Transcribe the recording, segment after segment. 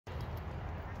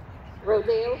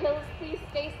Rodeo Hills, please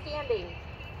stay standing.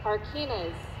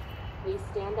 Arquinas, please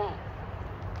stand up.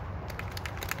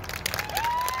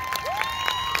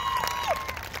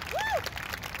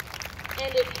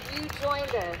 And if you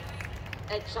joined us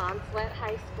at John Swett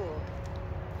High School,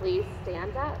 please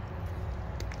stand up.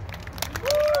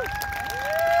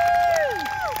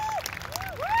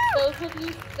 Those of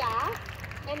you staff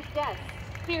and guests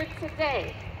here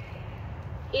today,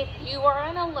 if you are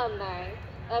an alumni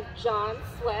of John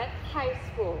Swett High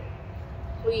School,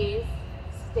 please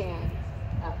stand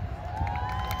up.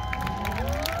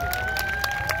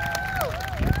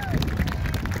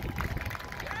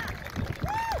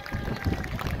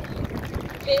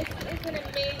 This is an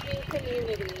amazing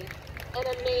community, an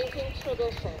amazing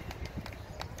tradition.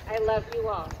 I love you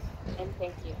all, and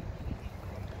thank you.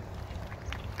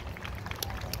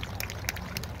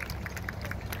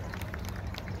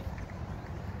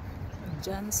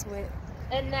 John Swett.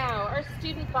 And now, our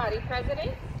student body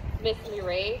president, Miss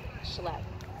Mireille Schlepp.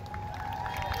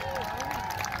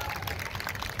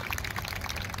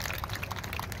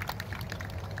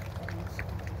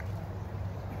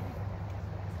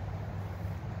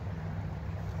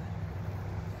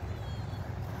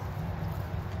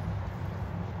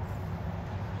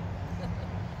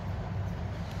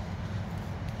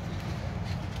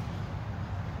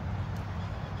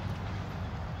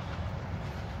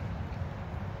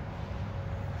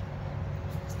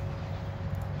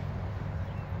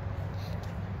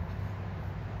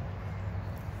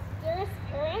 Dearest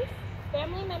parents,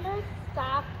 family members,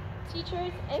 staff,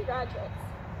 teachers, and graduates.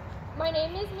 My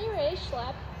name is Mireille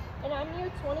Schlepp, and I'm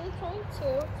your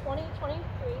 2022-2023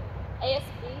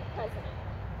 ASB president.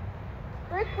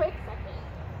 For a quick second,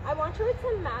 I want you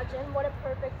to imagine what a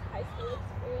perfect high school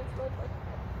experience would look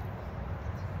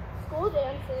like. School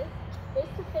dances,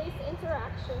 face-to-face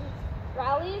interactions,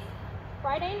 rallies,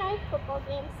 Friday night football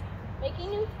games,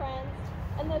 making new friends,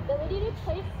 and the ability to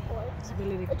play sports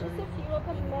are just a few of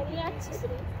the many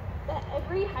activities that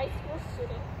every high school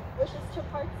student wishes to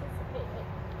participate in.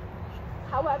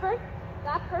 However,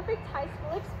 that perfect high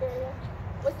school experience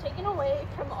was taken away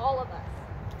from all of us.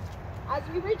 As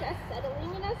we were just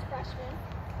settling in as freshmen,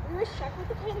 we were struck with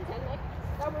the pandemic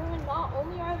that ruined not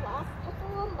only our last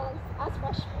couple of months as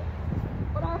freshmen,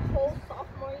 but our whole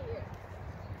sophomore year.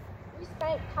 We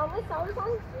spent countless hours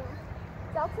on Zoom,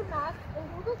 Delta Math, and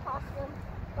Google Classroom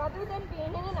rather than being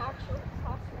in an actual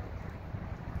classroom,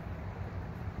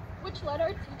 which led our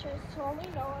teachers to only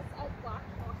know us as black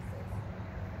boxes.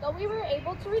 Though we were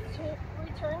able to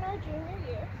return our junior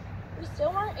year, we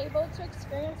still weren't able to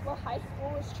experience what high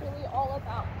school was truly all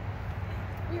about.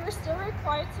 We were still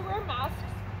required to wear masks,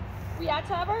 we had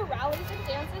to have our rallies and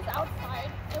dances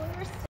outside, and we were still